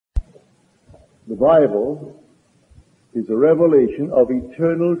The Bible is a revelation of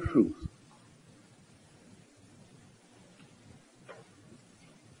eternal truth.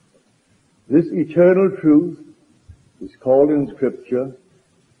 This eternal truth is called in Scripture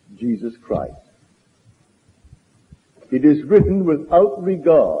Jesus Christ. It is written without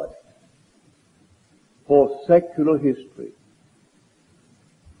regard for secular history.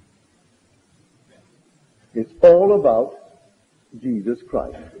 It's all about Jesus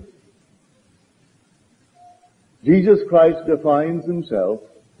Christ. Jesus Christ defines himself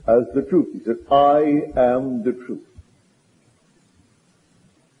as the truth. He said, I am the truth.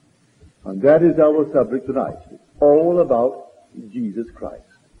 And that is our subject tonight. It's all about Jesus Christ.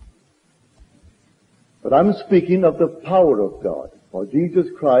 But I'm speaking of the power of God. For Jesus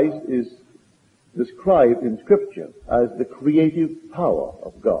Christ is described in Scripture as the creative power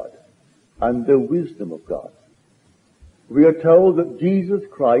of God and the wisdom of God. We are told that Jesus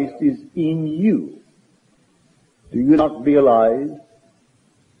Christ is in you. Do you not realize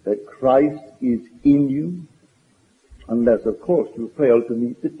that Christ is in you? Unless, of course, you fail to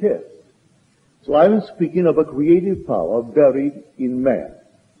meet the test. So I'm speaking of a creative power buried in man.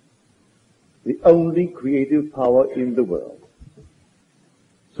 The only creative power in the world.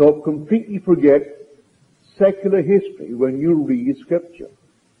 So completely forget secular history when you read Scripture.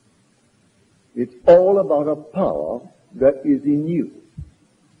 It's all about a power that is in you.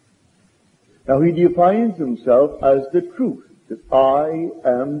 Now he defines himself as the truth, that I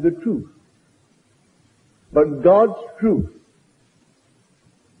am the truth. But God's truth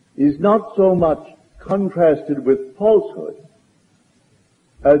is not so much contrasted with falsehood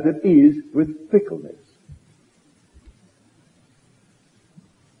as it is with fickleness.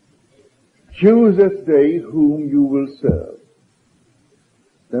 Choose this day whom you will serve.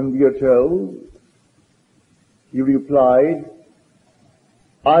 Then we are told, he replied,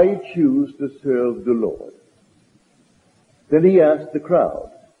 I choose to serve the Lord. Then he asked the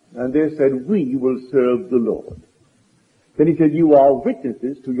crowd, and they said, we will serve the Lord. Then he said, you are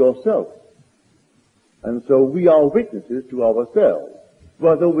witnesses to yourself. And so we are witnesses to ourselves,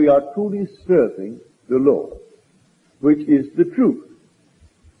 whether we are truly serving the Lord, which is the truth.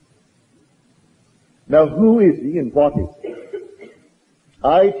 Now who is he and what is he?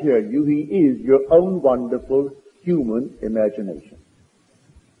 I tell you, he is your own wonderful human imagination.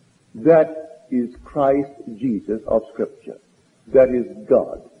 That is Christ Jesus of Scripture. That is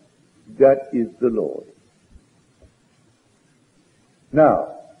God. That is the Lord.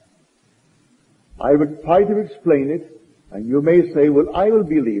 Now, I would try to explain it, and you may say, well, I will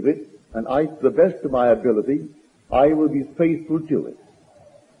believe it, and I, to the best of my ability, I will be faithful to it.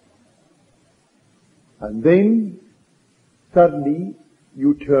 And then, suddenly,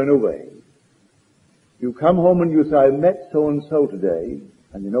 you turn away. You come home and you say, I met so-and-so today,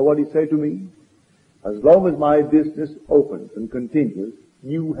 and you know what he said to me? As long as my business opens and continues,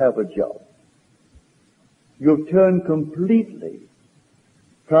 you have a job. You've turned completely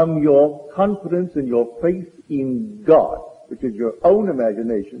from your confidence and your faith in God, which is your own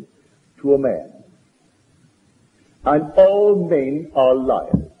imagination, to a man. And all men are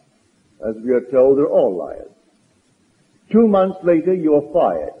liars. As we are told, they're all liars. 2 months later, you're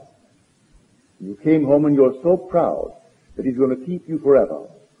fired. You came home and you're so proud that he's going to keep you forever.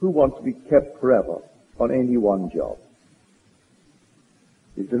 Who wants to be kept forever on any one job?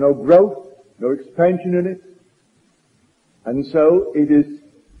 Is there no growth, no expansion in it? And so it is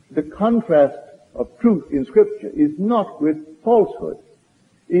the contrast of truth in Scripture is not with falsehood.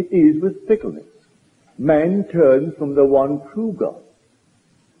 It is with fickleness. Man turns from the one true God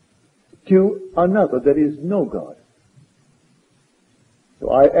to another that is no God. So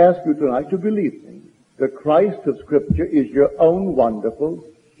I ask you tonight to believe me. The Christ of Scripture is your own wonderful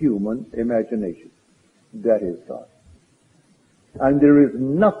human imagination. That is God. And there is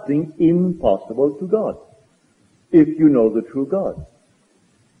nothing impossible to God if you know the true God.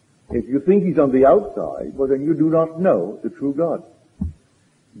 If you think he's on the outside, well then you do not know the true God.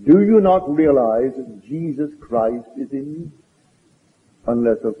 Do you not realize that Jesus Christ is in you?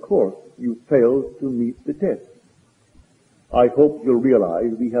 Unless, of course, you fail to meet the test. I hope you'll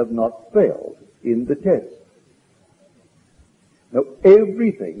realize we have not failed in the test. Now,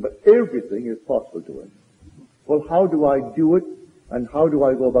 everything is possible to us. Well, how do I do it, and how do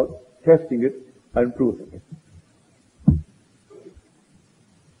I go about testing it and proving it?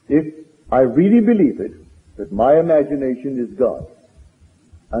 If I really believe it, that my imagination is God,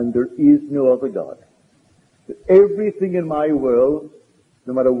 and there is no other God, that everything in my world,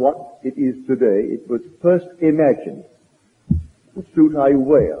 no matter what it is today, it was first imagined. The suit I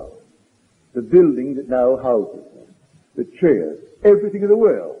wear, the building that now houses me, the chairs, everything in the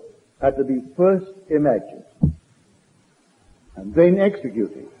world had to be first imagined and then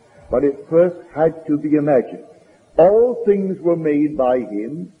executed. But it first had to be imagined. All things were made by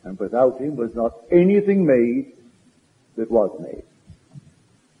him, and without him was not anything made that was made.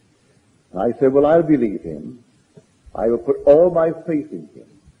 And I said, well, I'll believe him. I will put all my faith in him.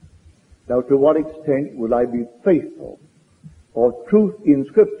 Now, to what extent will I be faithful? For truth in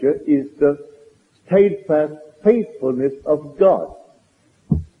Scripture is the steadfast faithfulness of God.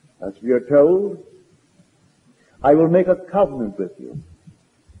 As we are told, I will make a covenant with you.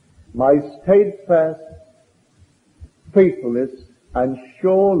 My steadfast faithfulness and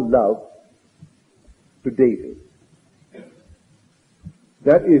sure love to David.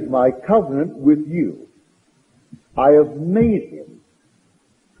 That is my covenant with you. I have made him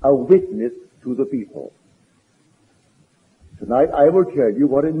a witness to the people. Tonight I will tell you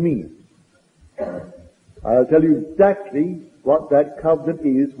what it means. I'll tell you exactly what that covenant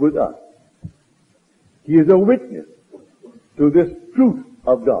is with us. He is a witness to this truth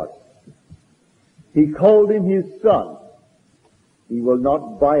of God. He called him his son. He will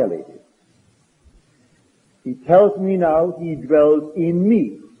not violate it. He tells me now he dwells in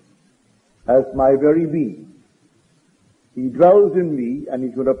me as my very being. He dwells in me, and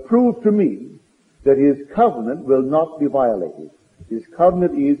he's going to prove to me that his covenant will not be violated. His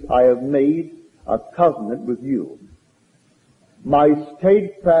covenant is, I have made a covenant with you. My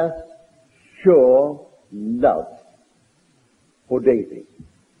steadfast, sure love for David.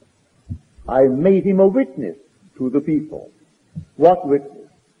 I made him a witness to the people. What witness?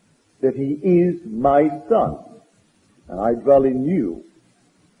 That he is my son, and I dwell in you.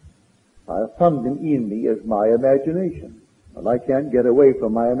 I have something in me as my imagination, and I can't get away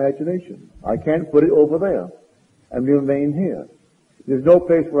from my imagination. I can't put it over there and remain here. There's no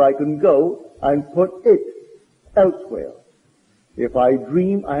place where I can go and put it elsewhere. If I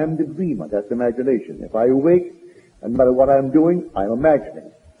dream, I am the dreamer. That's imagination. If I awake, and no matter what I'm doing, I'm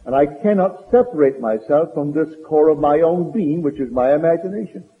imagining. And I cannot separate myself from this core of my own being, which is my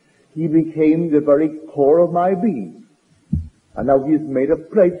imagination. He became the very core of my being. And now he's made a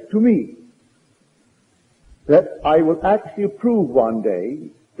pledge to me that I will actually prove one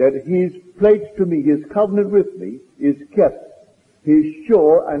day that his pledge to me, his covenant with me, is kept. His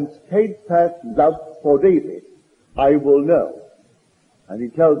sure and steadfast love for David, I will know. And he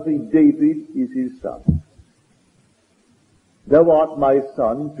tells me David is his son. Thou art my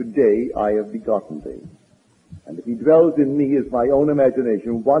son, today I have begotten thee. And if he dwells in me as my own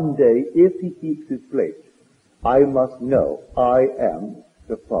imagination, one day, if he keeps his pledge, I must know I am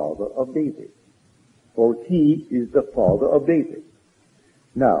the father of David. For he is the father of David.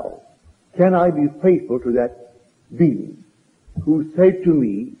 Now, can I be faithful to that being who said to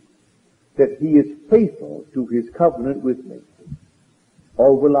me that he is faithful to his covenant with me?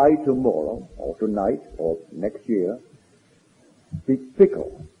 Or will I tomorrow, or tonight, or next year, be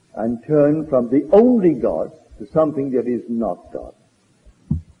fickle and turn from the only God to something that is not God?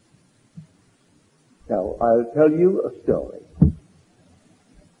 Now, I'll tell you a story.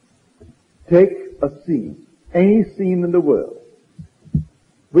 Take a scene, any scene in the world,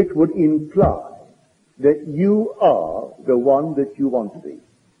 which would imply that you are the one that you want to be.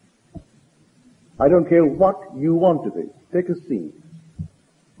 I don't care what you want to be. Take a scene.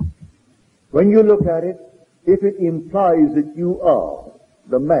 When you look at it, if it implies that you are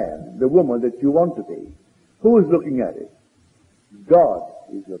the man, the woman that you want to be, who is looking at it? God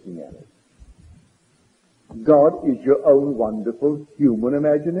is looking at it. God is your own wonderful human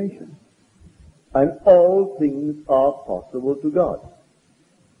imagination. And all things are possible to God.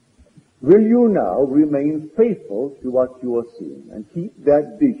 Will you now remain faithful to what you are seeing and keep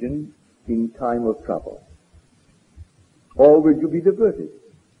that vision in time of trouble? Or will you be diverted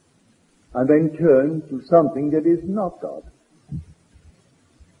and then turn to something that is not God?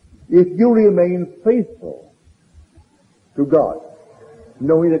 If you remain faithful to God,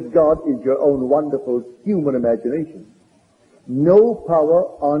 knowing that God is your own wonderful human imagination, no power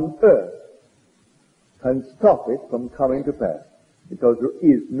on earth can stop it from coming to pass, because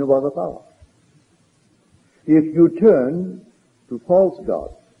there is no other power. If you turn to false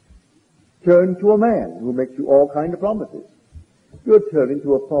gods, turn to a man who makes you all kinds of promises, you're turning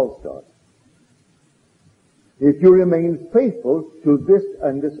to a false god. If you remain faithful to this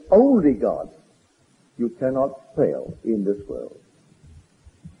and this only God, you cannot fail in this world.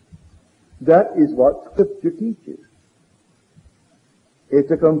 That is what Scripture teaches.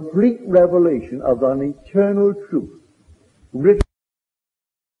 It's a complete revelation of an eternal truth written.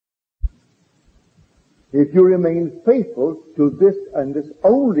 If you remain faithful to this and this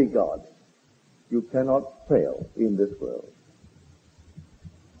only God, you cannot fail in this world.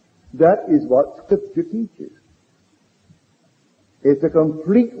 That is what Scripture teaches. It's a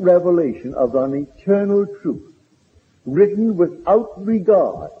complete revelation of an eternal truth, written without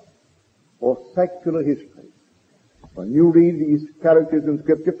regard for secular history. When you read these characters in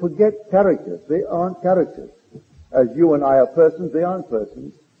Scripture, forget characters. They aren't characters. As you and I are persons, they aren't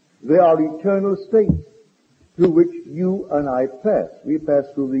persons. They are eternal states through which you and I pass. We pass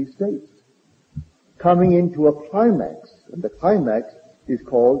through these states, coming into a climax. And the climax is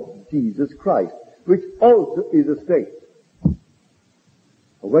called Jesus Christ, which also is a state.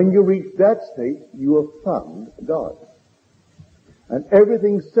 When you reach that state, you have found God. And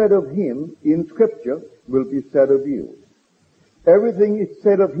everything said of Him in Scripture will be said of you. Everything is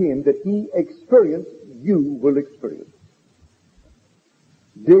said of Him that He experienced, you will experience.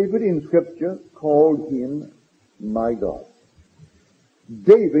 David in Scripture called Him my God.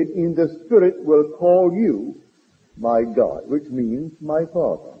 David in the Spirit will call you my God, which means my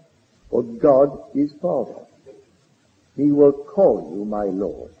Father. For God is Father. He will call you my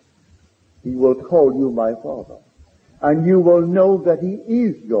Lord. He will call you my Father. And you will know that He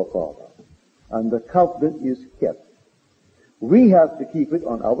is your Father. And the covenant is kept. We have to keep it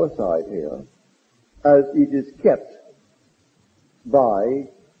on our side here, as it is kept by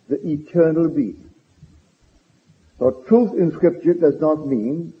the eternal being. So truth in Scripture does not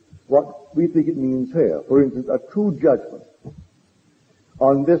mean what we think it means here. For instance, a true judgment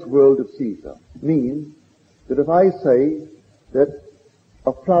on this world of Caesar means that if I say that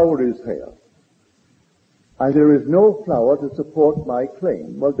a flower is here, and there is no flower to support my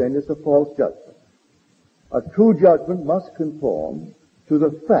claim, well then it's a false judgment. A true judgment must conform to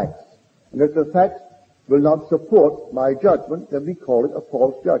the facts, and if the facts will not support my judgment, then we call it a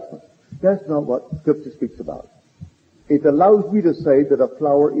false judgment. That's not what Scripture speaks about. It allows me to say that a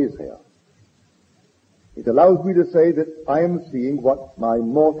flower is here. It allows me to say that I am seeing what my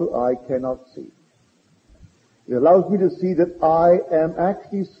mortal eye cannot see. It allows me to see that I am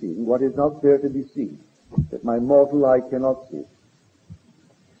actually seeing what is not there to be seen, that my mortal eye cannot see.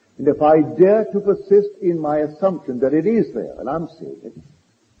 And if I dare to persist in my assumption that it is there, and I'm seeing it,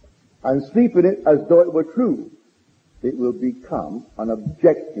 and sleep in it as though it were true, it will become an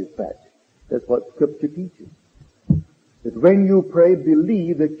objective fact. That's what Scripture teaches. That when you pray,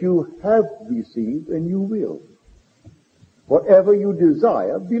 believe that you have received and you will. Whatever you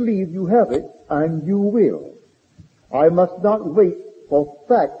desire, believe you have it and you will. I must not wait for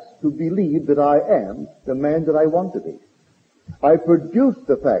facts to believe that I am the man that I want to be. I produce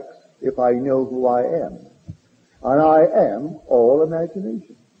the facts if I know who I am. And I am all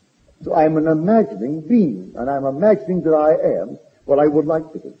imagination. So I'm an imagining being, and I'm imagining that I am what I would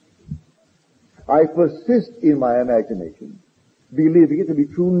like to be. I persist in my imagination, believing it to be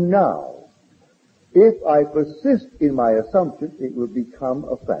true now. If I persist in my assumption, it will become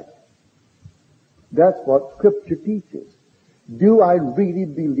a fact. That's what Scripture teaches. Do I really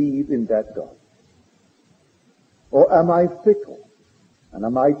believe in that God? Or am I fickle? And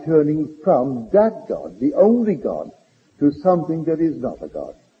am I turning from that God, the only God, to something that is not a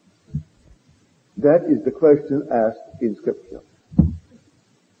God? That is the question asked in Scripture.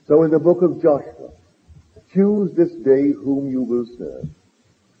 So in the book of Joshua, choose this day whom you will serve.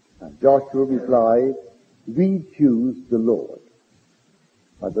 And Joshua replied, we choose the Lord.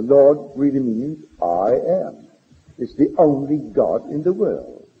 And the Lord really means I am. It's the only God in the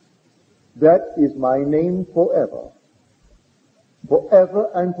world. That is my name forever. Forever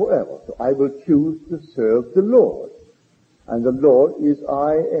and forever. So I will choose to serve the Lord. And the Lord is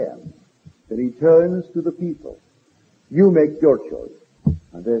I am. Then he turns to the people. You make your choice.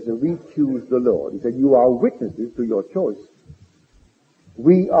 And there's a we choose the Lord. He said, you are witnesses to your choice.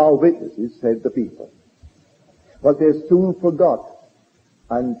 We are witnesses, said the people. But they soon forgot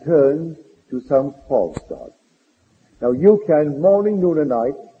and turned to some false god. Now you can, morning, noon, and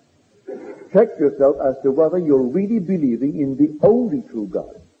night, check yourself as to whether you're really believing in the only true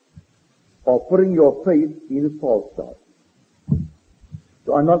God or putting your faith in a false God.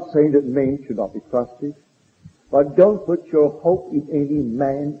 So I'm not saying that men should not be trusted, but don't put your hope in any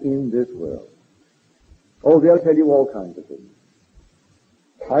man in this world. Oh, they'll tell you all kinds of things.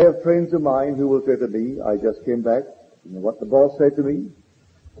 I have friends of mine who will say to me, I just came back, you know what the boss said to me?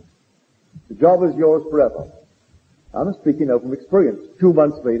 The job is yours forever. I'm speaking now from experience. 2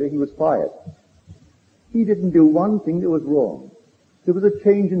 months later, he was fired. He didn't do one thing that was wrong. There was a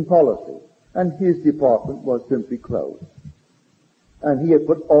change in policy, and his department was simply closed. And he had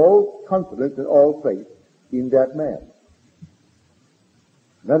put all confidence and all faith in that man.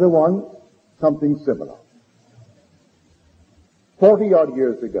 Another one, something similar. 40-odd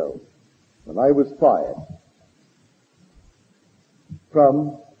years ago, when I was fired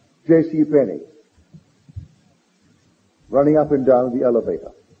from J.C. Penney, running up and down the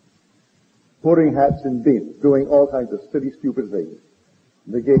elevator, putting hats in bins, doing all kinds of silly, stupid things.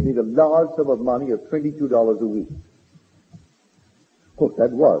 And they gave me the large sum of money of $22 a week. Of course,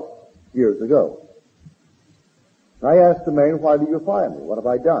 that was years ago. And I asked the man, why did you fire me? What have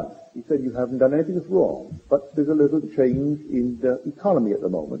I done? He said, you haven't done anything that's wrong, but there's a little change in the economy at the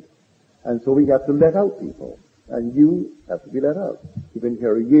moment, and so we have to let out people, and you have to be let out. You've been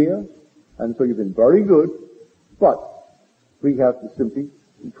here a year, and so you've been very good, but we have to simply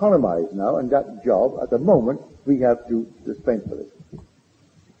economize now, and that job, at the moment, we have to dispense with it.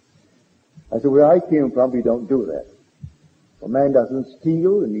 I said, where I came from, we don't do that. A man doesn't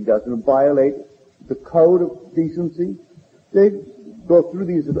steal, and he doesn't violate the code of decency. They go through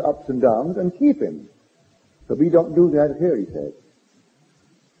these ups and downs and keep him. So we don't do that here, he said.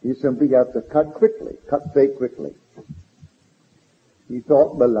 You simply have to cut bait quickly. He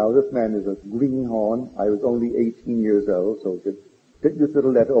thought, well, now this man is a greenhorn. I was only 18 years old, so I could take this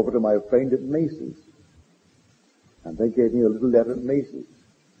little letter over to my friend at Macy's. And they gave me a little letter at Macy's.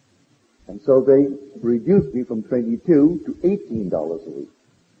 And so they reduced me from $22 to $18 a week,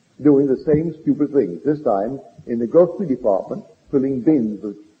 doing the same stupid things, this time in the grocery department, filling bins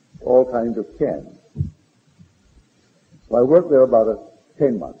with all kinds of cans. So I worked there about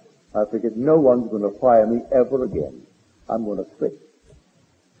 10 months. I figured no one's going to fire me ever again. I'm going to quit.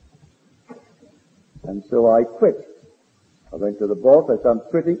 And so I quit. I went to the boss. I said, I'm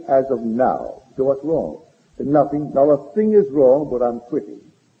quitting as of now. So what's wrong? I said, nothing. Not a thing is wrong, but I'm quitting.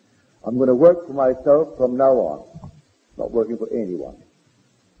 I'm going to work for myself from now on. Not working for anyone.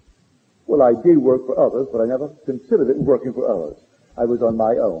 Well, I did work for others, but I never considered it working for others. I was on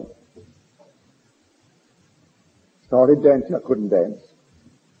my own. Started dancing. I couldn't dance.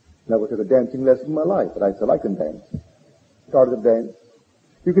 Never took a dancing lesson in my life, but I said I can dance. Started to dance.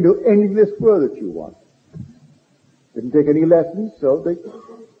 You can do anything in this world that you want. Didn't take any lessons, so they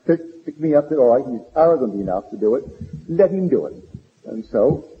picked me up and said, all right, he's arrogant enough to do it. Let him do it. And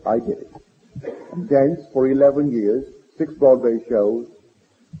so I did it. And danced for 11 years, 6 Broadway shows,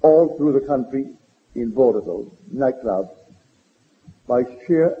 all through the country in vaudeville, nightclubs, by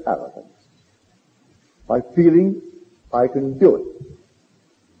sheer arrogance, by feeling I can do it.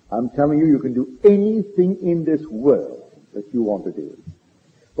 I'm telling you, you can do anything in this world that you want to do.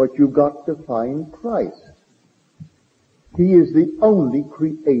 But you've got to find Christ. He is the only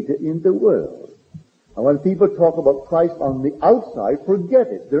creator in the world. And when people talk about Christ on the outside, forget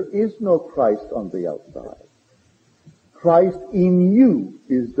it. There is no Christ on the outside. Christ in you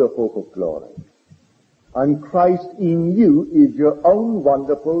is the hope of glory. And Christ in you is your own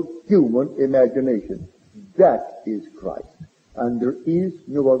wonderful human imagination. That is Christ. And there is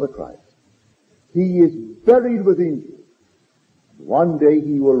no other Christ. He is buried within you. One day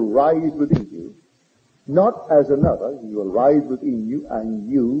he will rise within you. Not as another, he will rise within you, and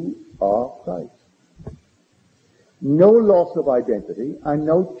you are Christ. No loss of identity and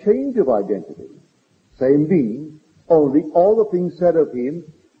no change of identity. Same being, only all the things said of him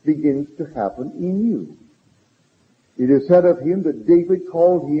begins to happen in you. It is said of him that David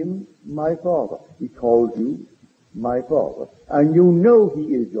called him my father. He called you my father. And you know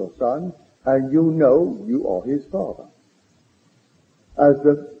he is your son, and you know you are his father. As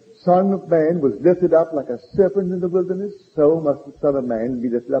the Son of Man was lifted up like a serpent in the wilderness, so must the Son of Man be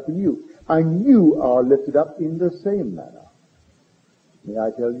lifted up in you. And you are lifted up in the same manner. May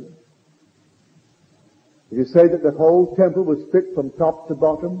I tell you? It is said that the whole temple was split from top to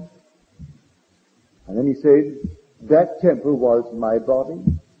bottom. And then he said, that temple was my body.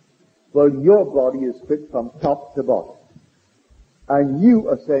 Well, your body is split from top to bottom. And you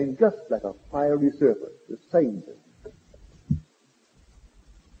are saying just like a fiery serpent, the same thing.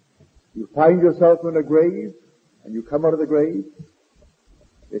 You find yourself in a grave, and you come out of the grave,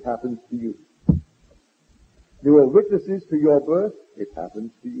 it happens to you. You are witnesses to your birth, it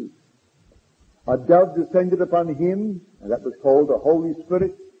happens to you. A dove descended upon him, and that was called the Holy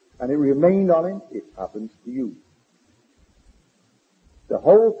Spirit, and it remained on him, it happens to you. The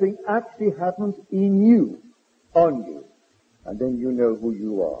whole thing actually happens in you, on you, and then you know who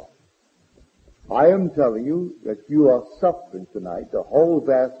you are. I am telling you that you are suffering tonight. The whole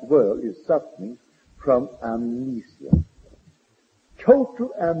vast world is suffering from amnesia.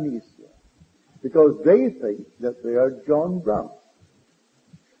 Total amnesia. Because they think that they are John Brown.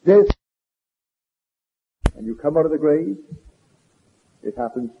 And you come out of the grave, it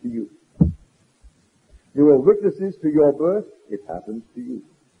happens to you. You are witnesses to your birth, it happens to you.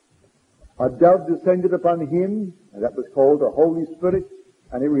 A dove descended upon him, and that was called the Holy Spirit,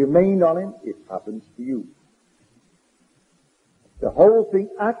 and it remained on him, it happens to you. The whole thing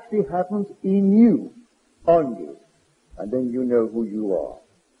actually happens in you, on you, and then you know who you are.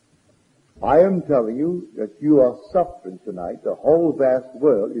 I am telling you that you are suffering tonight. The whole vast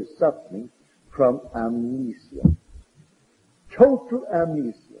world is suffering from amnesia. Total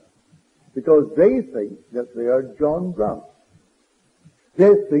amnesia. Because they think that they are John Brown.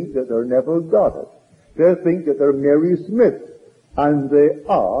 They think that they're Neville Goddard. They think that they're Mary Smith. And they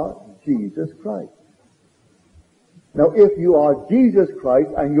are Jesus Christ. Now, if you are Jesus Christ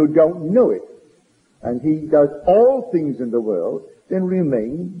and you don't know it, and he does all things in the world, then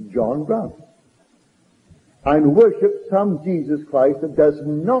remain John Brown. And worship some Jesus Christ that does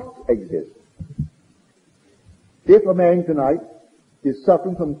not exist. If a man tonight is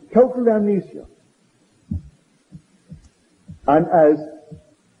suffering from total amnesia, and as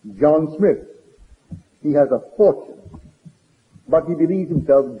John Smith, he has a fortune, but he believes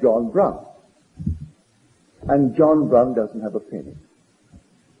himself John Brown. And John Brown doesn't have a penny.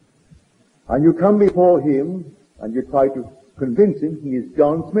 And you come before him and you try to convince him he is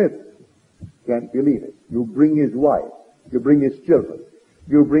John Smith. Can't believe it. You bring his wife, you bring his children,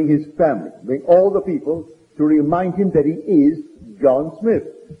 you bring his family, bring all the people to remind him that he is John Smith.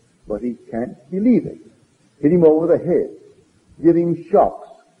 But he can't believe it. Hit him over the head, give him shocks,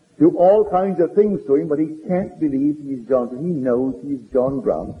 do all kinds of things to him, but he can't believe he's John Smith. He knows he's John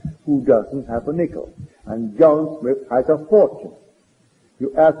Brown, who doesn't have a nickel. And John Smith has a fortune.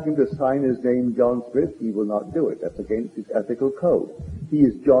 You ask him to sign his name John Smith, he will not do it. That's against his ethical code. He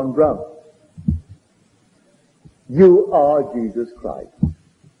is John Brown. You are Jesus Christ.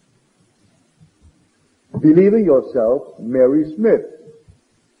 Believing yourself Mary Smith.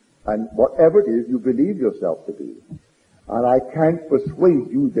 And whatever it is you believe yourself to be. And I can't persuade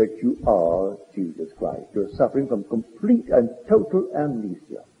you that you are Jesus Christ. You're suffering from complete and total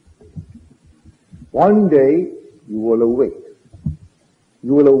amnesia. One day you will awake.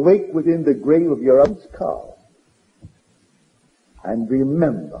 You will awake within the grave of your own skull and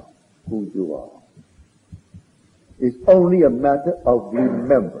remember who you are. It's only a matter of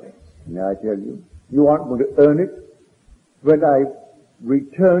remembrance. Now I tell you, you aren't going to earn it. When I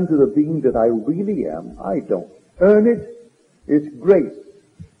return to the being that I really am, I don't earn it. It's grace.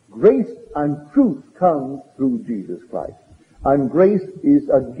 Grace and truth comes through Jesus Christ. And grace is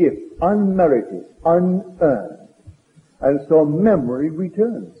a gift, unmerited, unearned. And so memory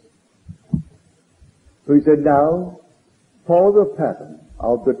returns. So he said, now, follow the pattern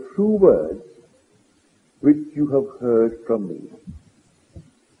of the true words which you have heard from me.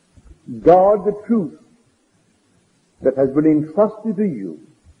 Guard the truth that has been entrusted to you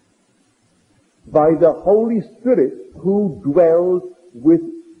by the Holy Spirit who dwells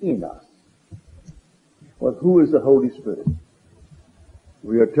within us. Well, who is the Holy Spirit?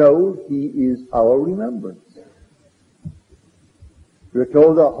 We are told he is our remembrance. We are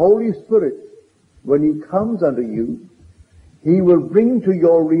told the Holy Spirit, when he comes unto you, he will bring to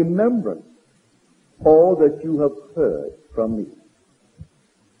your remembrance all that you have heard from me.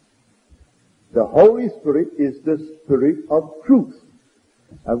 The Holy Spirit is the Spirit of truth.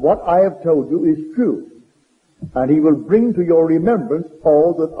 And what I have told you is true. And he will bring to your remembrance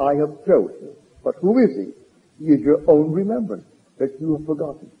all that I have told you. But who is he? He is your own remembrance that you have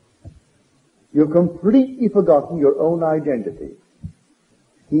forgotten. You've completely forgotten your own identity.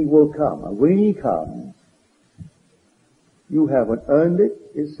 He will come. And when he comes, you haven't earned it.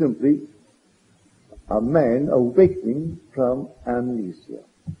 It's simply a man awakening from amnesia.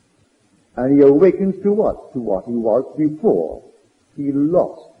 And he awakens to what? To what he was before he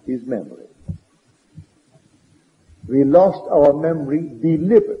lost his memory. We lost our memory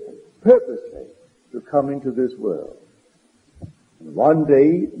deliberately, purposely, to come into this world. And one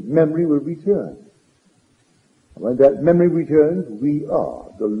day, memory will return. And when that memory returns, we are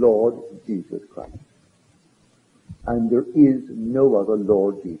the Lord Jesus Christ. And there is no other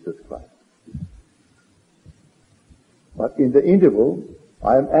Lord Jesus Christ. But in the interval,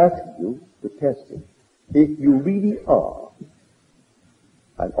 I am asking you to test it. If you really are,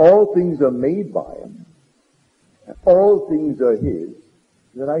 and all things are made by him, and all things are his,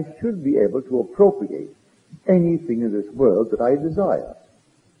 then I should be able to appropriate anything in this world that I desire.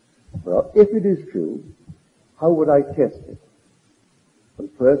 Well, if it is true, how would I test it? Well,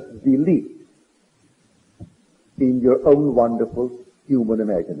 first, believe in your own wonderful human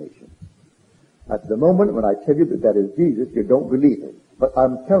imagination. At the moment when I tell you that that is Jesus, you don't believe it. But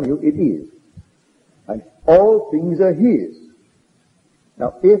I'm telling you it is. And all things are his.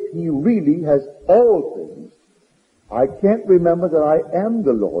 Now, if he really has all things, I can't remember that I am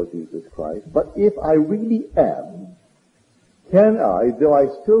the Lord Jesus Christ, but if I really am, can I, though I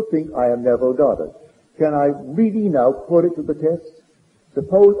still think I am Neville Goddard, Can I really now put it to the test?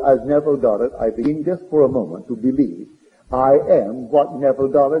 Suppose, as Neville Goddard, I begin just for a moment to believe I am what Neville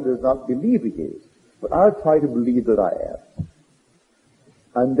Goddard does not believe he is. But I'll try to believe that I am.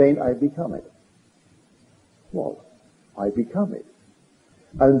 And then I become it. Well, I become it.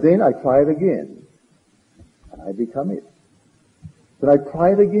 And then I try it again. And I become it. Then I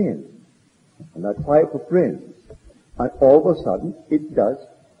try it again. And I try it for friends. And all of a sudden, it does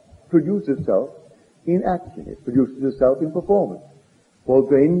produce itself in action. It produces itself in performance. Well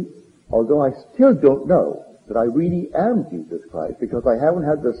then, although I still don't know that I really am Jesus Christ, because I haven't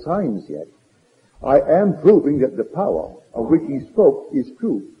had the signs yet, I am proving that the power of which he spoke is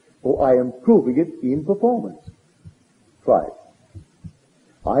true, or I am proving it in performance. Try it.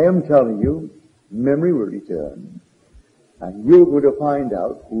 I am telling you, memory will return, and you're going to find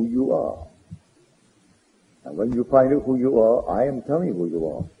out who you are. And when you find out who you are, I am telling you who you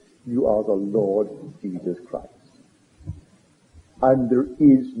are. You are the Lord Jesus Christ. And there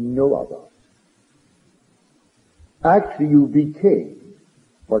is no other. Actually, you became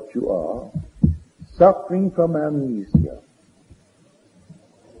what you are, suffering from amnesia,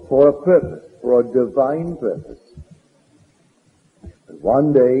 for a purpose, for a divine purpose. But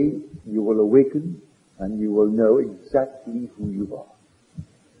one day, you will awaken, and you will know exactly who you are.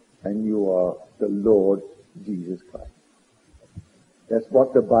 And you are the Lord Jesus Christ. That's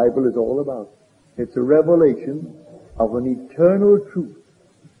what the Bible is all about. It's a revelation of an eternal truth,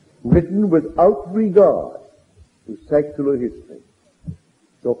 written without regard to secular history.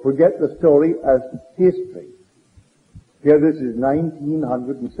 So forget the story as history. Here this is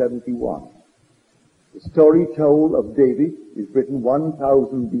 1971. The story told of David is written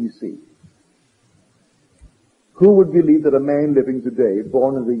 1000 BC. Who would believe that a man living today,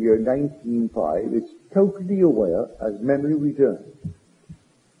 born in the year 1905, is totally aware as memory returns?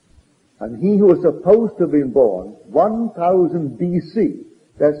 And he who was supposed to have been born 1000 BC,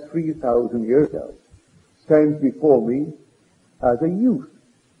 that's 3,000 years ago, stands before me as a youth.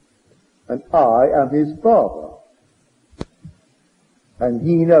 And I am his father. And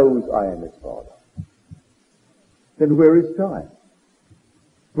he knows I am his father. Then where is time?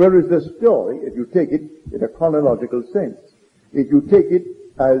 Where is the story, if you take it in a chronological sense? If you take it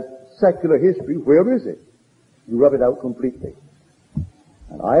as secular history, where is it? You rub it out completely.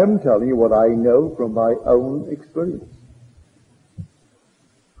 And I am telling you what I know from my own experience.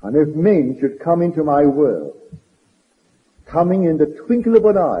 And if men should come into my world, coming in the twinkle of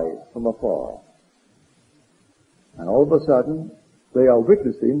an eye from afar, and all of a sudden they are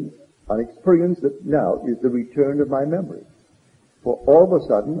witnessing an experience that now is the return of my memory. For all of a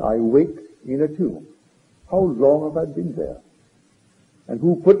sudden I wake in a tomb. How long have I been there? And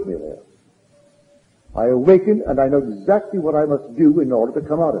who put me there? I awaken and I know exactly what I must do in order to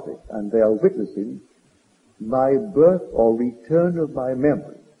come out of it. And they are witnessing my birth or return of my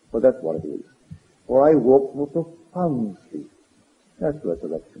memory. For that's what it is. For I woke from a profound sleep. That's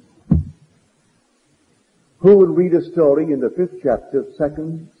resurrection. Who will read a story in the 5th chapter of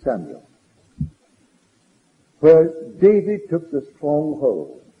 2 Samuel, where David took the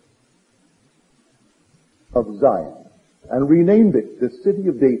stronghold of Zion and renamed it the city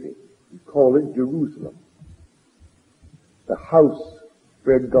of David. We call it Jerusalem, the house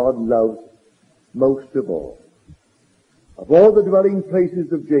where God loves most of all. Of all the dwelling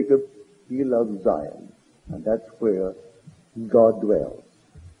places of Jacob, he loves Zion, and that's where God dwells.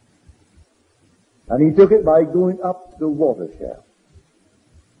 And he took it by going up the water shaft.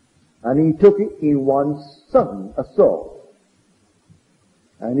 And he took it in one sudden assault.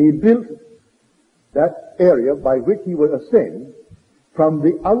 And he built that area by which he would ascend from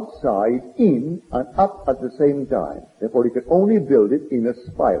the outside in and up at the same time. Therefore he could only build it in a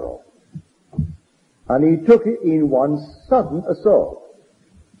spiral. And he took it in one sudden assault.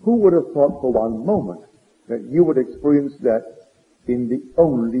 Who would have thought for one moment that you would experience that in the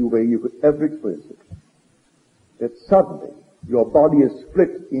only way you could ever experience it? That suddenly your body is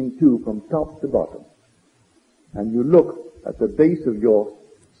split in two from top to bottom. And you look at the base of your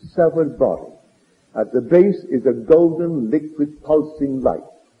severed body. At the base is a golden, liquid, pulsing light.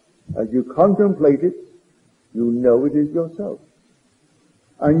 As you contemplate it, you know it is yourself.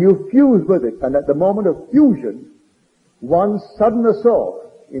 And you fuse with it. And at the moment of fusion, one sudden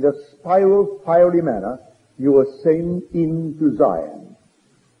assault in a spiral, fiery manner, you ascend into Zion.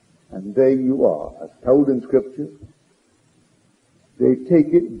 And there you are, as told in Scripture. They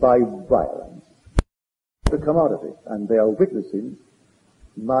take it by violence to come out of it. And they are witnessing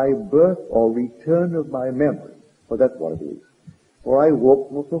my birth or return of my memory. For that's what it is. For I woke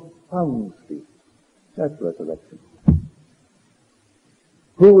from a profound sleep. That's resurrection.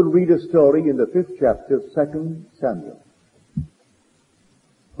 Who will read a story in the 5th chapter of 2 Samuel,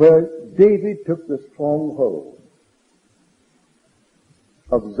 where David took the stronghold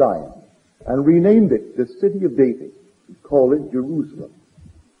of Zion and renamed it the city of David. He called it Jerusalem,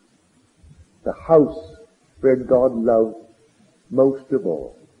 the house where God loved most of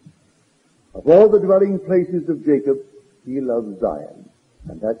all. Of all the dwelling places of Jacob, he loved Zion,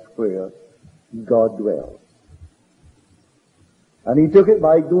 and that's where God dwells. And he took it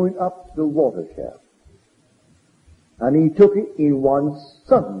by going up the water shaft. And he took it in one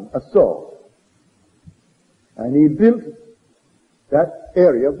sudden assault. And he built that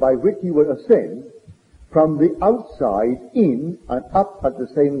area by which he would ascend from the outside in and up at the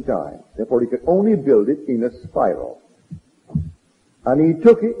same time. Therefore he could only build it in a spiral. And he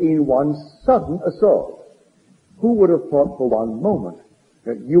took it in one sudden assault. Who would have thought for one moment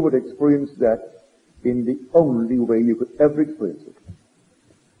that you would experience that in the only way you could ever experience it?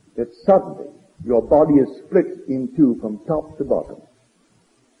 That suddenly your body is split in two from top to bottom.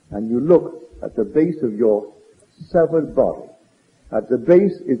 And you look at the base of your severed body. At the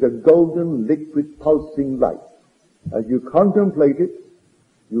base is a golden, liquid, pulsing light. As you contemplate it,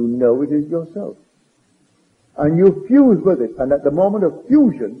 you know it is yourself. And you fuse with it. And at the moment of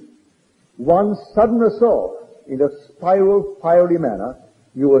fusion, one sudden assault in a spiral, fiery manner,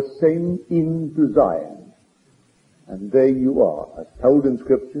 you ascend into Zion. And there you are, as told in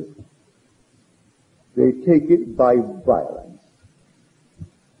Scripture. They take it by violence.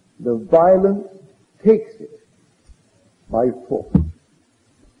 The violent takes it by force.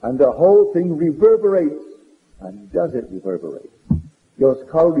 And the whole thing reverberates. And does it reverberate? Your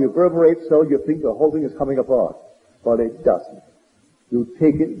skull reverberates so you think the whole thing is coming apart. But it doesn't. You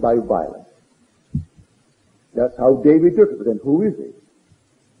take it by violence. That's how David took it. But then who is he?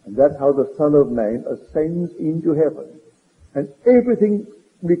 And that's how the Son of Man ascends into heaven. And everything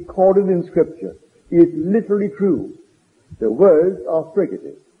recorded in Scripture is literally true. The words are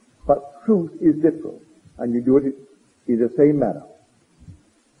fricative, but truth is literal. And you do it in the same manner.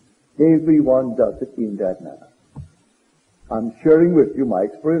 Everyone does it in that manner. I'm sharing with you my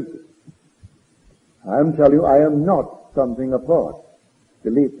experiences. I'm telling you, I am not something apart.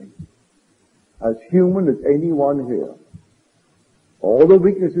 Believe me. As human as anyone here. All the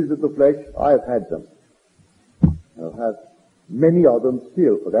weaknesses of the flesh, I've had them. I'll have many of them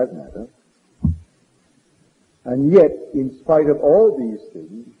still, for that matter. And yet, in spite of all these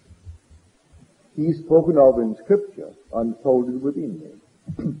things, He's spoken of in Scripture, unfolded within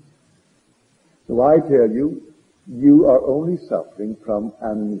me. So I tell you, you are only suffering from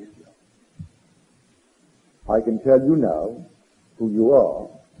amnesia. I can tell you now who you are,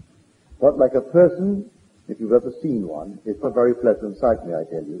 but like a person, if you've ever seen one, it's a very pleasant sight, may I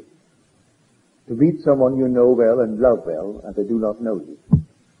tell you, to meet someone you know well and love well, and they do not know you.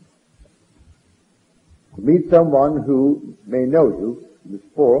 To meet someone who may know you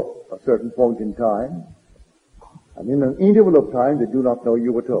before a certain point in time, and in an interval of time they do not know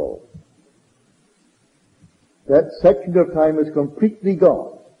you at all. That section of time is completely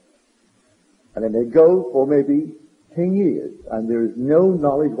gone. And then they go for maybe 10 years, and there is no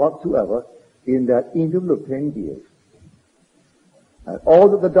knowledge whatsoever in that interval of 10 years. And all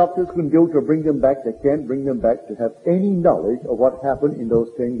that the doctors can do to bring them back, they can't bring them back to have any knowledge of what happened in those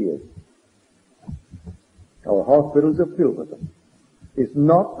 10 years. Our hospitals are filled with them. It's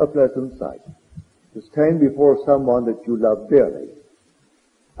not a pleasant sight to stand before someone that you love dearly,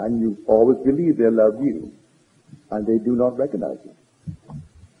 and you always believe they love you, and they do not recognize you.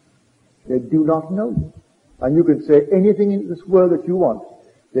 They do not know you. And you can say anything in this world that you want.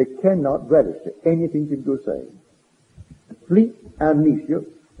 They cannot register anything that you're saying. Complete amnesia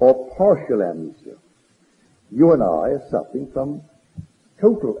or partial amnesia. You and I are suffering from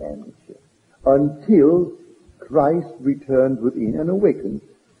total amnesia until Christ returns within and awakens,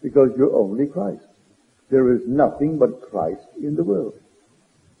 because you're only Christ. There is nothing but Christ in the world.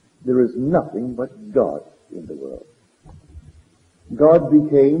 There is nothing but God in the world. God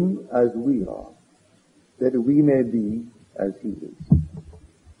became as we are, that we may be as He is.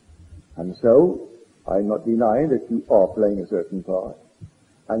 And so, I'm not denying that you are playing a certain part,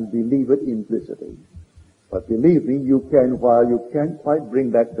 and believe it implicitly. But believe me, you can, while you can't quite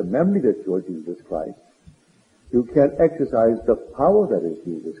bring back the memory that you're Jesus Christ, you can exercise the power that is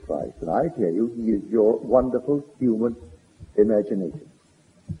Jesus Christ. And I tell you, He is your wonderful human imagination.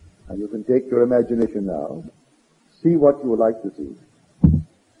 And you can take your imagination now, see what you would like to see,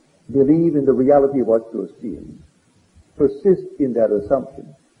 believe in the reality of what you're seeing, persist in that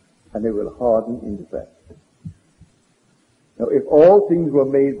assumption, and it will harden into fact. Now, if all things were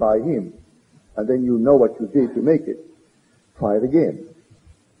made by Him, and then you know what you did to make it, try it again.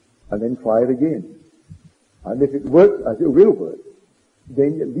 and then try it again. And if it works, as it will work,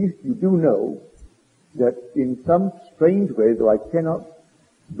 then at least you do know that in some strange way, though I cannot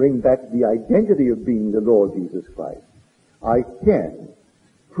bring back the identity of being the Lord Jesus Christ, I can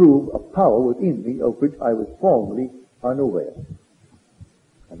prove a power within me of which I was formerly unaware.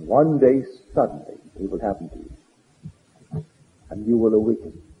 And one day, suddenly, it will happen to you. And you will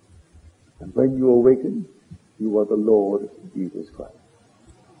awaken. And when you awaken, you are the Lord Jesus Christ.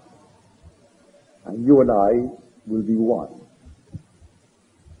 And you and I will be one.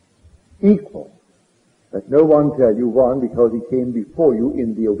 Equal. Let no one tell you one because he came before you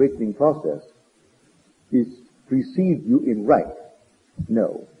in the awakening process is precede you in rank.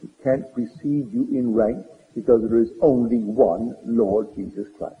 No, he can't precede you in rank because there is only one Lord Jesus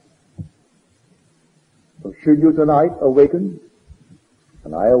Christ. So should you tonight awaken,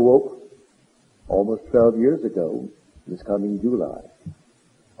 and I awoke almost 12 years ago, this coming July,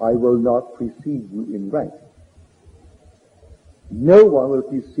 I will not precede you in rank. No one will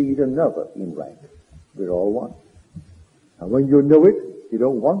precede another in rank. We're all one. And when you know it, you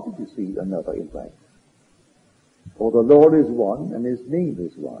don't want to precede another in rank. For the Lord is one, and his name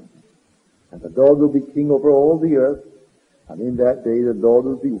is one. And the Lord will be king over all the earth, and in that day the Lord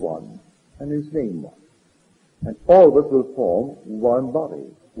will be one, and his name one. And all of us will form one body,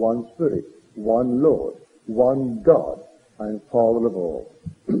 one spirit, one Lord, one God, and Father of all.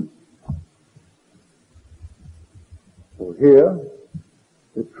 So here,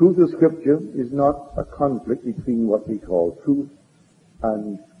 the truth of Scripture is not a conflict between what we call truth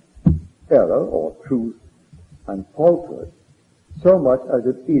and error, or truth and falsehood, so much as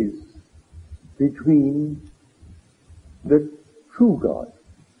it is between the true God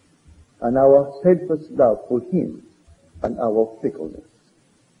and our steadfast love for him and our fickleness.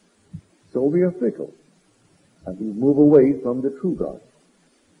 So we are fickle, and we move away from the true God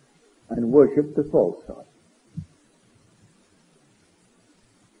and worship the false God.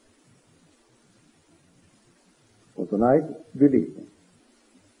 So tonight, believe me,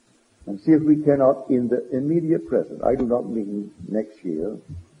 and see if we cannot, in the immediate present, I do not mean next year,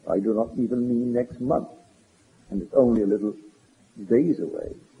 I do not even mean next month, and it's only a little days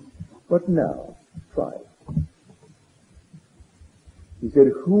away, but now, try it. He said,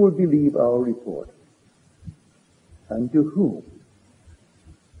 who will believe our report? And to whom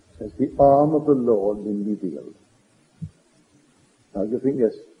has the arm of the Lord been revealed? Now you think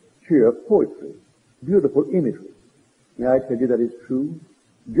that's sheer poetry, beautiful imagery. May I tell you that is true?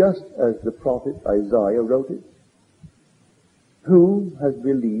 Just as the prophet Isaiah wrote it. Who has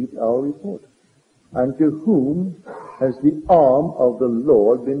believed our report? And to whom has the arm of the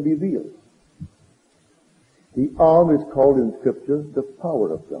Lord been revealed? The arm is called in Scripture the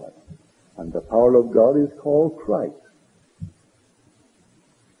power of God. And the power of God is called Christ.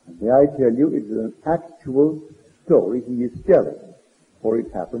 And may I tell you, it is an actual story he is telling, for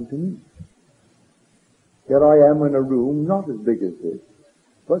it happened to me. Here I am in a room not as big as this,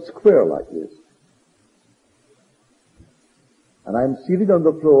 but square like this. And I'm seated on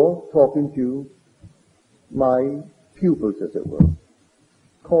the floor talking to my pupils, as it were.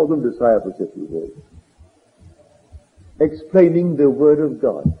 Call them disciples, if you will. Explaining the Word of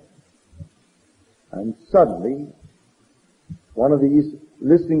God. And suddenly, one of these,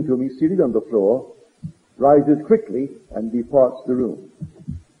 listening to me, seated on the floor, rises quickly and departs the room.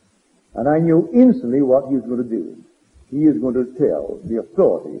 And I knew instantly what he was going to do. He is going to tell the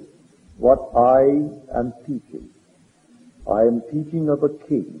authorities what I am teaching. I am teaching of a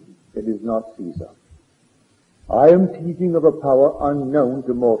king that is not Caesar. I am teaching of a power unknown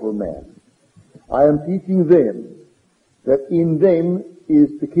to mortal man. I am teaching them that in them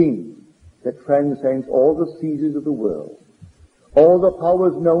is the king that transcends all the Caesars of the world, all the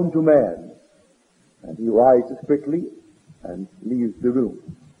powers known to man. And he rises quickly and leaves the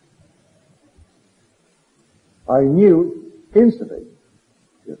room. I knew instantly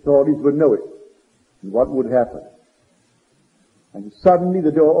the authorities would know it and what would happen. And suddenly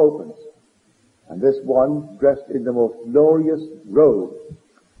the door opens, and this one, dressed in the most glorious robe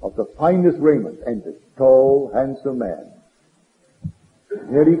of the finest raiment, enters. Tall, handsome man.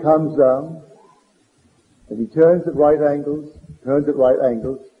 Here he comes down, and he turns at right angles, turns at right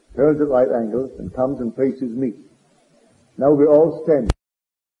angles, turns at right angles, and comes and faces me. Now we're all standing.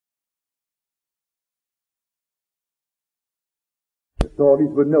 The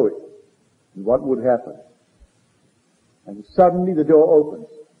authorities would know it, and what would happen. And suddenly the door opens,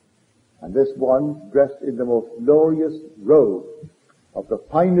 and this one, dressed in the most glorious robe of the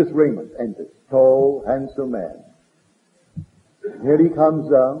finest raiment, enters. Tall, handsome man. Here he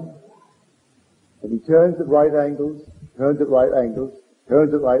comes down, and he turns at right angles, turns at right angles,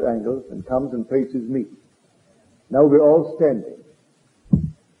 turns at right angles, and comes and faces me. Now we're all standing.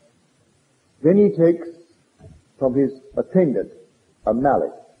 Then he takes from his attendant a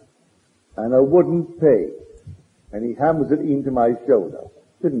mallet and a wooden peg, and he hammers it into my shoulder.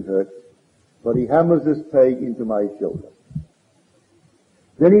 Didn't hurt, but he hammers this peg into my shoulder.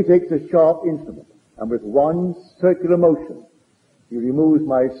 Then he takes a sharp instrument, and with one circular motion, he removes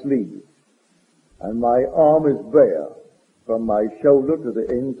my sleeve, and my arm is bare from my shoulder to the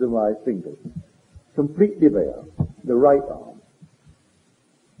ends of my fingers, completely bare, the right arm.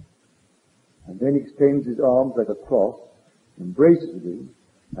 And then he extends his arms like a cross, embraces me,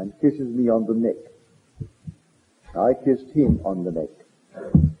 and kisses me on the neck. I kissed him on the neck.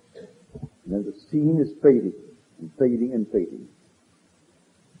 And then the scene is fading, and fading, and fading.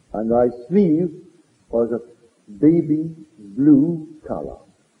 And my sleeve was a baby blue color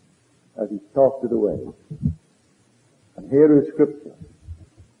as he tossed it away. And here is scripture.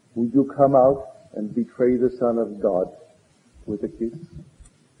 Would you come out and betray the Son of God with a kiss?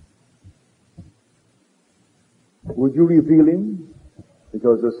 Would you reveal him?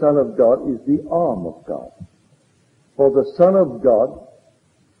 Because the Son of God is the arm of God. For the Son of God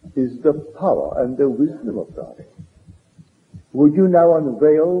is the power and the wisdom of God. Would you now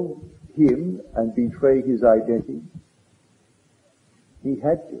unveil him and betray his identity? He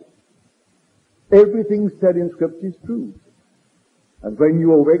had to. Everything said in Scripture is true. And when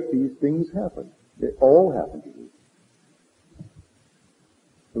you awake, these things happen. They all happen to you.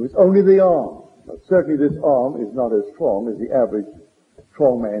 It was only the arm. But certainly this arm is not as strong as the average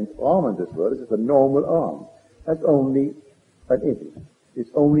strong man's arm in this world. It's just a normal arm. That's only an image. It's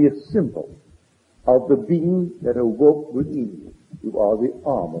only a symbol of the being that awoke within you. You are the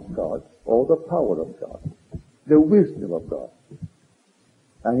arm of God, or the power of God, the wisdom of God.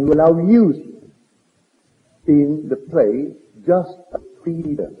 And he will now use you in the play just as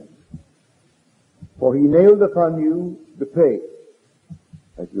predetermined. For he nailed upon you the peg,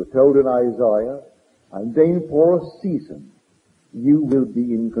 as you're told in Isaiah, and then for a season you will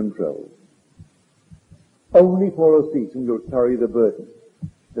be in control. Only for a season you'll carry the burden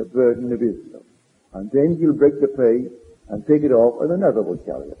of Israel. And then you'll break the peg and take it off, and another will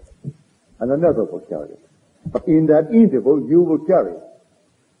carry it. And another will carry it. But in that interval you will carry it.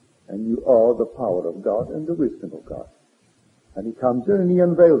 And you are the power of God and the wisdom of God. And he comes in and he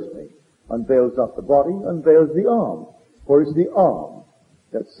unveils me. Unveils not the body, unveils the arm. For it's the arm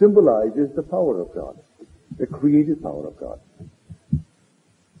that symbolizes the power of God, the creative power of God.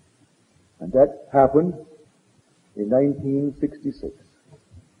 And that happened in 1966.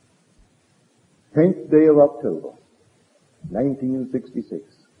 10th day of October, 1966.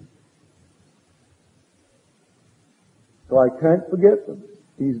 So I can't forget them.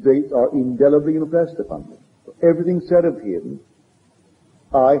 These dates are indelibly impressed upon me. So everything said of him,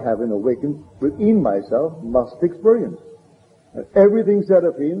 I, having awakened within myself, must experience. And everything said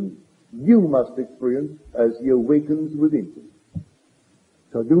of him, you must experience as he awakens within you.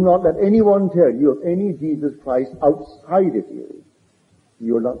 So do not let anyone tell you of any Jesus Christ outside of you.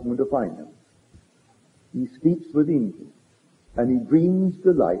 You're not going to find him. He speaks within you, and he dreams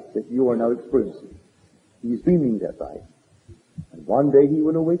the light that you are now experiencing. He's dreaming that light. And one day he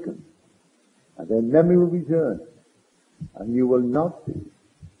will awaken, and then memory will return, and you will not be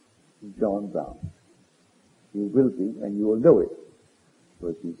John Brown. You will be, and you will know it,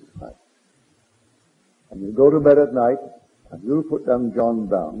 for Jesus Christ. And you'll go to bed at night, and you'll put down John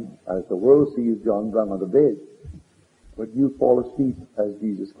Brown, as the world sees John Brown on the bed, but you fall asleep as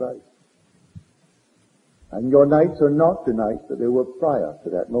Jesus Christ. And your nights are not the nights that they were prior to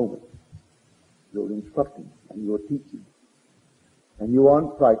that moment. You're instructing, and you're teaching. And you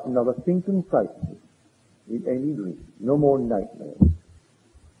aren't frightened of a thinking frightened in any dream. No more nightmares.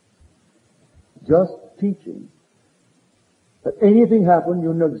 Just teaching that anything happen,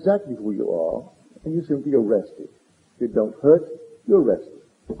 you know exactly who you are, and you simply arrest it. If it don't hurt, you arrest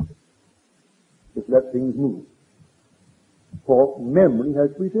it. Just let things move. For memory has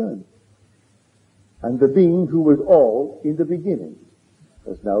returned. And the being who was all in the beginning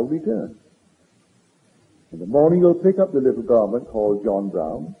has now returned. In the morning you'll pick up the little garment called John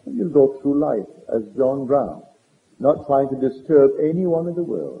Brown, and you'll go through life as John Brown, not trying to disturb anyone in the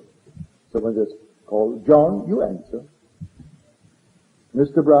world. So when it's called John, you answer.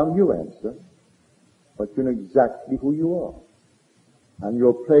 Mr. Brown, you answer. But you know exactly who you are. And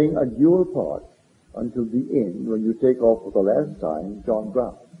you're playing a dual part until the end when you take off for the last time John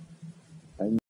Brown.